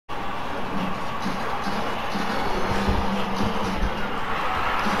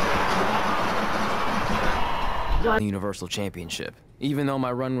The Universal Championship. Even though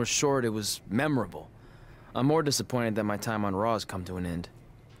my run was short, it was memorable. I'm more disappointed that my time on Raw has come to an end.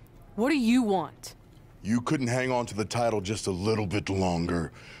 What do you want? You couldn't hang on to the title just a little bit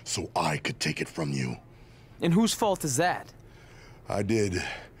longer, so I could take it from you. And whose fault is that? I did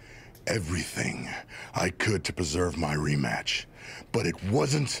everything I could to preserve my rematch, but it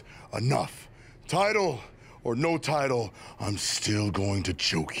wasn't enough. Title or no title, I'm still going to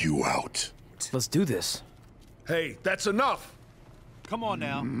choke you out. Let's do this. Hey, that's enough! Come on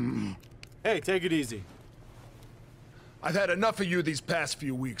now. Hey, take it easy. I've had enough of you these past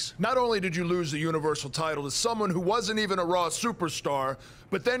few weeks. Not only did you lose the Universal title to someone who wasn't even a Raw superstar,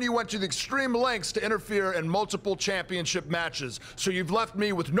 but then you went to the extreme lengths to interfere in multiple championship matches, so you've left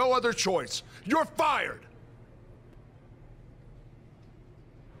me with no other choice. You're fired!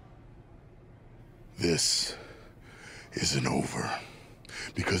 This isn't over,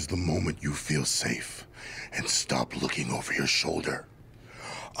 because the moment you feel safe and stop looking over your shoulder,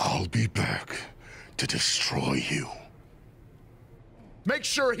 I'll be back to destroy you. Make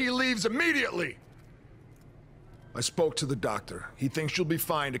sure he leaves immediately! I spoke to the doctor. He thinks you'll be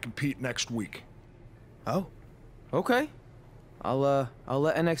fine to compete next week. Oh, okay. I'll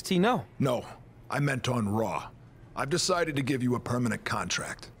let NXT know. No, I meant on Raw. I've decided to give you a permanent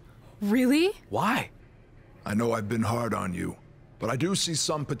contract. Really? Why? I know I've been hard on you, but I do see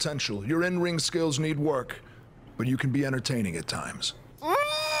some potential. Your in-ring skills need work, but you can be entertaining at times.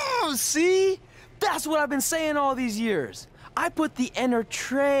 See? That's what I've been saying all these years. I put the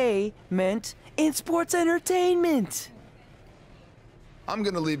entertainment in sports entertainment. I'm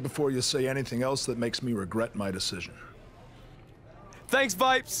gonna leave before you say anything else that makes me regret my decision. Thanks,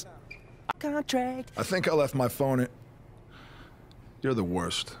 Vipes. Contract. I think I left my phone in... You're the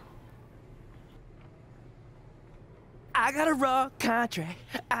worst. I got a Raw contract.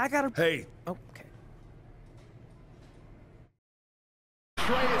 I got a... Hey. Oh, okay.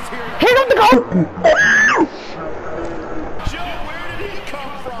 Here comes the goal! Joe, where did he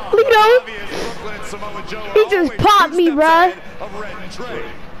come from? Lito! He just popped me, bruh.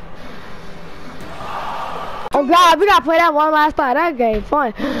 Oh god, we gotta play that one last time. That game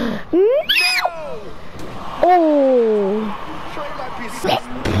fun. No! Oh.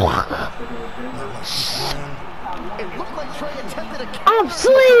 I'm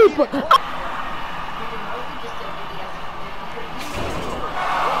asleep! What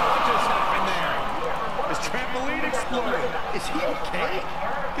just happened there? His trampoline exploded. Is he okay?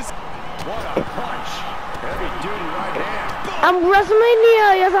 What a punch. Heavy duty right hand. I'm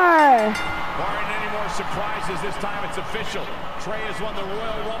WrestleMania, yes sir. Barring any more surprises, this time it's official. Trey has won the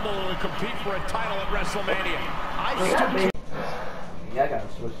Royal Rumble and will compete for a title at WrestleMania. Yeah, I gotta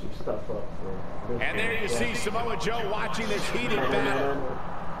switch some stuff up. And there you see Samoa Joe watching this heated battle.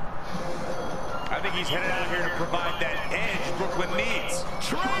 I think he's headed out here to provide that edge Brooklyn needs.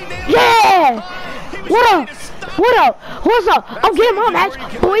 Yeah! What up? What up? What's up? I'm getting my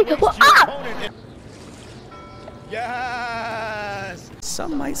match, boy. What up? Yes!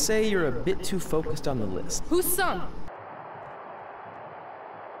 Some might say you're a bit too focused on the list. Who's some?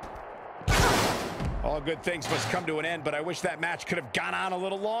 All good things must come to an end, but I wish that match could have gone on a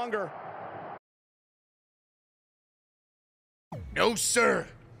little longer. No, sir.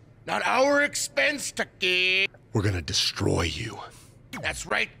 Not our expense, Tucky. We're gonna destroy you. That's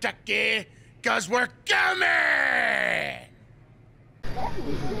right, Tucky. Cause we're coming!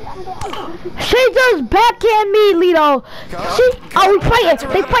 She just backhand me, Lito. She, oh, we fighting.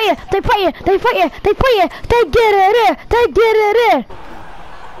 They fighting. They fighting. They fighting. They fighting. They get it in. They get it in.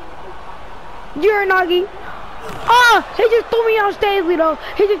 You're Nagi. Ah, he just threw me off stage, Lito.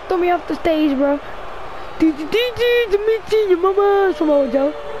 He just threw me off the stage, bro. Mama, Samoa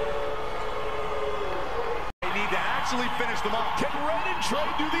Joe. They need to actually finish them off. Can Red and Trey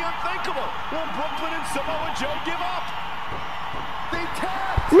do the unthinkable? Will Brooklyn and Samoa Joe give up? They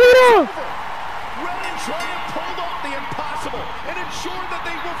tapped. Lito. Red and Trey have pulled off the impossible and ensured that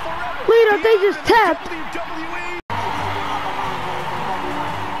they will forever. Lito, they just tapped. WWE.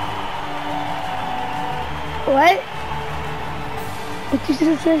 What? What you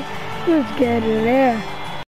just say? Let's get in there.